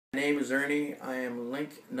My name is Ernie. I am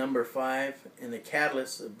link number 5 in the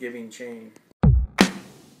catalyst of giving chain.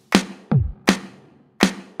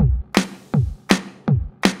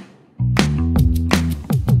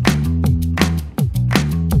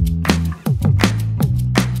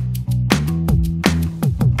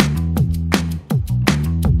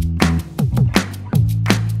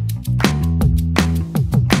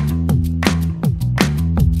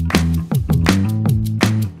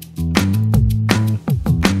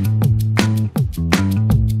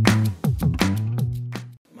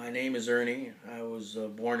 My name is Ernie. I was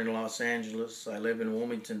born in Los Angeles. I live in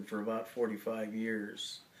Wilmington for about 45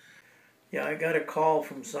 years. Yeah, I got a call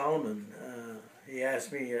from Solomon. He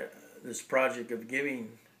asked me this project of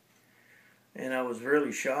giving, and I was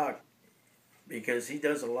really shocked because he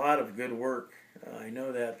does a lot of good work. I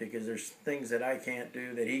know that because there's things that I can't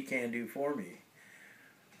do that he can do for me.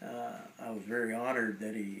 I was very honored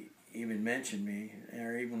that he even mentioned me,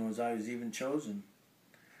 or even I was even chosen,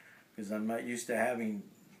 because I'm not used to having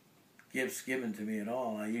gifts given to me at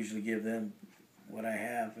all. I usually give them what I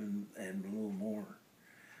have and a little more.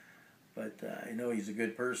 But I know he's a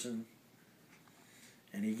good person,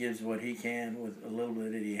 and he gives what he can with a little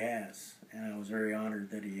bit that he has. And I was very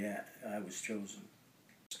honored that I was chosen.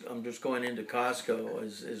 I'm just going into Costco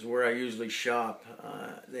is where I usually shop.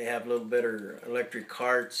 They have a little better electric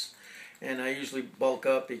carts, and I usually bulk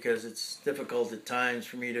up because it's difficult at times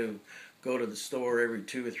for me to go to the store every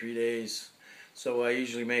 2 or 3 days. So I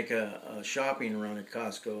usually make a shopping run at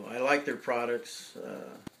Costco. I like their products.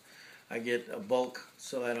 I get a bulk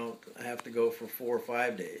so I don't have to go for 4 or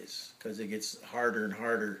 5 days, because it gets harder and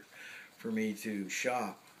harder for me to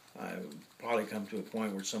shop. I probably come to a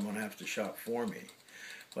point where someone has to shop for me.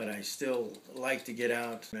 But I still like to get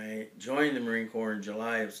out. I joined the Marine Corps in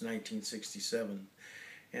July of 1967,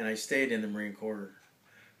 and I stayed in the Marine Corps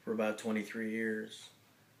for about 23 years.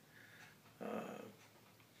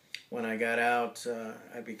 When I got out,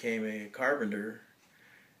 I became a carpenter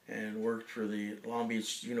and worked for the Long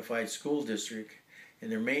Beach Unified School District in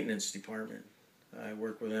their maintenance department. I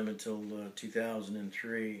worked with them until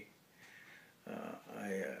 2003.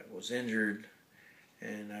 I was injured,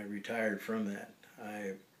 and I retired from that.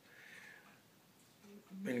 I've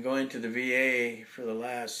been going to the VA for the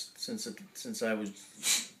last since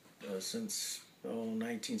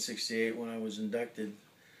 1968, when I was inducted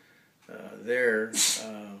there.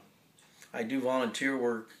 I do volunteer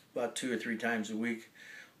work about 2 or 3 times a week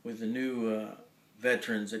with the new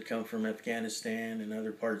veterans that come from Afghanistan and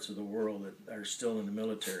other parts of the world that are still in the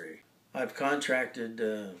military. I've contracted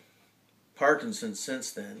Parkinson's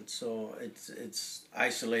since then, so it's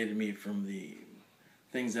isolated me from the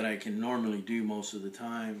things that I can normally do most of the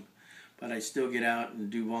time. But I still get out and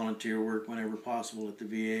do volunteer work whenever possible at the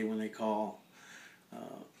VA when they call,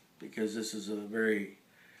 because this is a very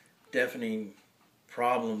deafening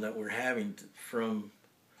problem that we're having from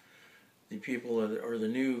the people, or the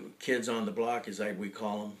new kids on the block, as we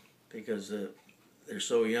call them, because they're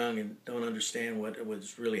so young and don't understand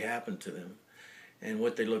what's really happened to them and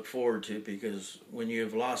what they look forward to. Because when you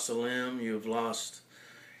have lost a limb, you have lost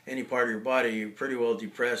any part of your body, you're pretty well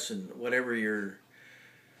depressed, and whatever your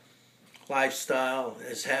lifestyle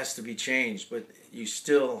has to be changed. But you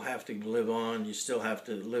still have to live on. You still have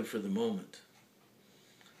to live for the moment.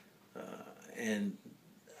 And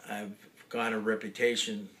I've got a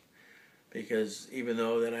reputation, because even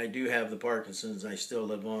though that I do have the Parkinson's, I still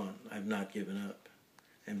live on. I've not given up.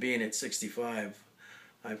 And being at 65,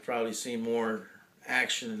 I've probably seen more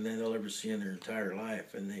action than they'll ever see in their entire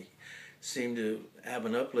life. And they seem to have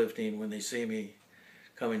an uplifting when they see me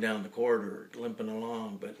coming down the corridor, limping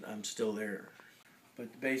along, but I'm still there.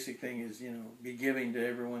 But the basic thing is, be giving to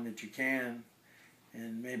everyone that you can,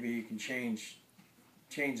 and maybe you can change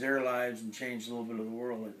their lives and change a little bit of the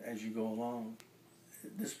world as you go along.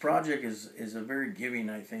 This project is a very giving,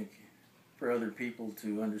 I think, for other people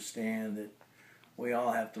to understand that we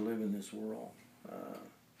all have to live in this world.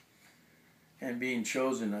 And being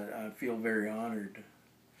chosen, I feel very honored,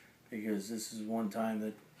 because this is one time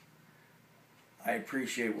that I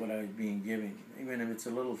appreciate what I'm being given, even if it's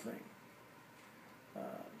a little thing.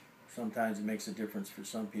 Sometimes it makes a difference for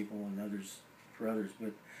some people and for others,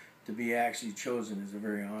 but to be actually chosen is a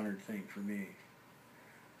very honored thing for me.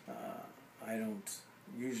 I don't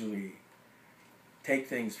usually take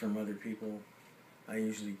things from other people. I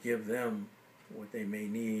usually give them what they may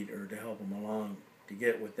need, or to help them along to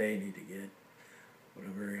get what they need to get. But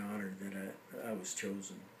I'm very honored that I was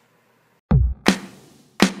chosen.